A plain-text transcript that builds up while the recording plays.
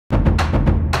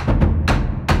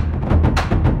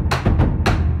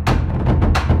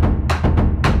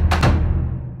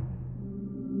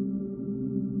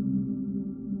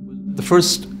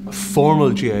first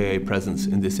formal GAA presence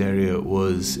in this area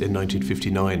was in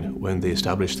 1959 when they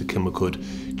established the Kilmacud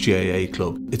GAA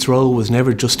Club. Its role was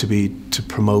never just to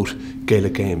promote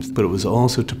Gaelic games, but it was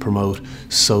also to promote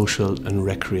social and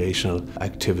recreational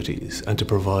activities and to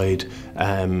provide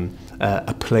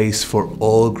a place for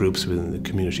all groups within the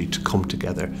community to come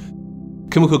together.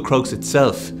 Kilmacud Crokes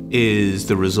itself is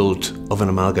the result of an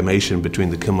amalgamation between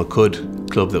the Kilmacud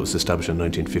Club that was established in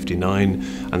 1959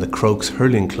 and the Crokes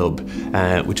Hurling Club,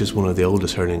 which is one of the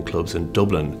oldest hurling clubs in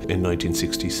Dublin, in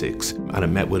 1966, and it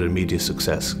met with immediate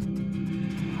success. Good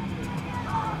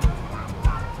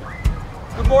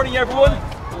morning, everyone.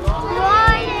 Good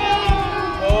morning.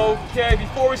 Okay,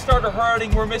 before we start our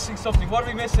hurling, we're missing something. What are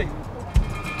we missing?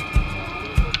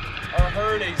 Our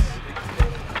hurleys.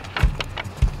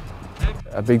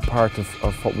 A big part of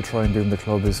what we try and do in the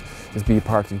club is be a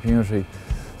part of the community.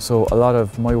 So a lot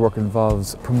of my work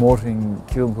involves promoting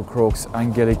Kilmacud Crokes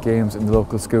and Gaelic games in the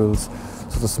local schools.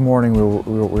 So this morning we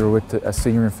were with a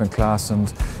senior infant class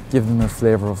and giving them a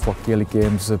flavour of what Gaelic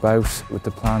games is about, with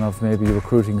the plan of maybe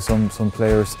recruiting some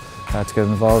players to get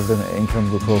involved in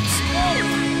Kilmacud Crokes.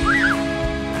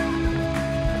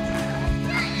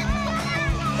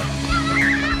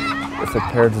 If a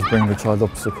parent is bringing their child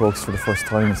up to the Crokes for the first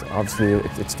time, obviously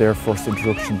it's their first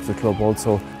introduction to the club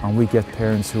also, and we get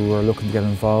parents who are looking to get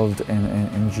involved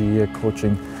in GAA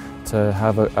coaching to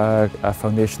have a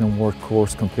foundation and work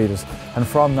course completed. And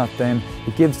from that then,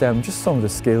 it gives them just some of the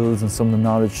skills and some of the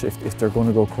knowledge if they're going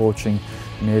to go coaching.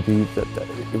 Maybe that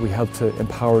we help to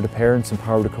empower the parents,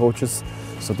 empower the coaches,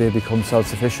 so they become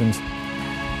self-sufficient.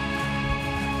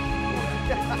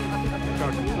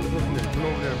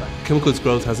 Kilmacud's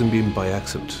growth hasn't been by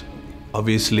accident.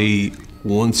 Obviously,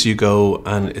 once you go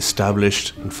and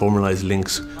establish and formalise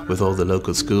links with all the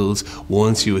local schools,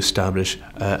 once you establish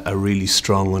a really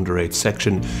strong under-8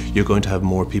 section, you're going to have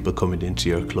more people coming into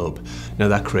your club. Now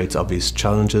that creates obvious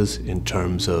challenges in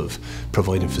terms of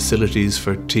providing facilities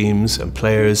for teams and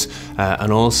players,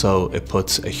 and also it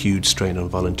puts a huge strain on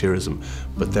volunteerism,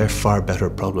 but they're far better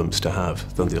problems to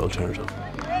have than the alternative.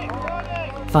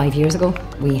 5 years ago,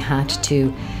 we had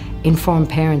to inform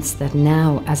parents that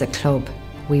now, as a club,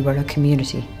 we were a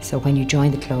community. So when you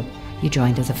joined the club, you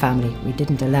joined as a family. We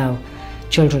didn't allow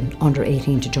children under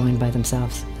 18 to join by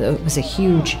themselves. So it was a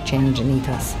huge change in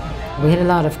ethos. We had a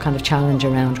lot of kind of challenge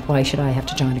around why should I have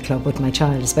to join a club with my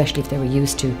child, especially if they were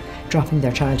used to dropping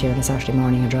their child here on a Saturday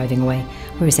morning and driving away.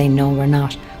 We were saying, no, we're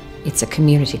not. It's a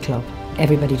community club.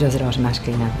 Everybody does it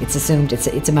automatically now. It's assumed,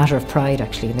 it's a matter of pride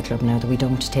actually in the club now that we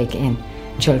don't take in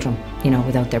children,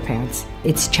 without their parents.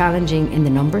 It's challenging in the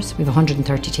numbers. We have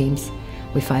 130 teams.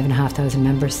 We have 5,500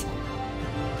 members.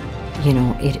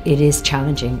 It is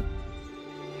challenging.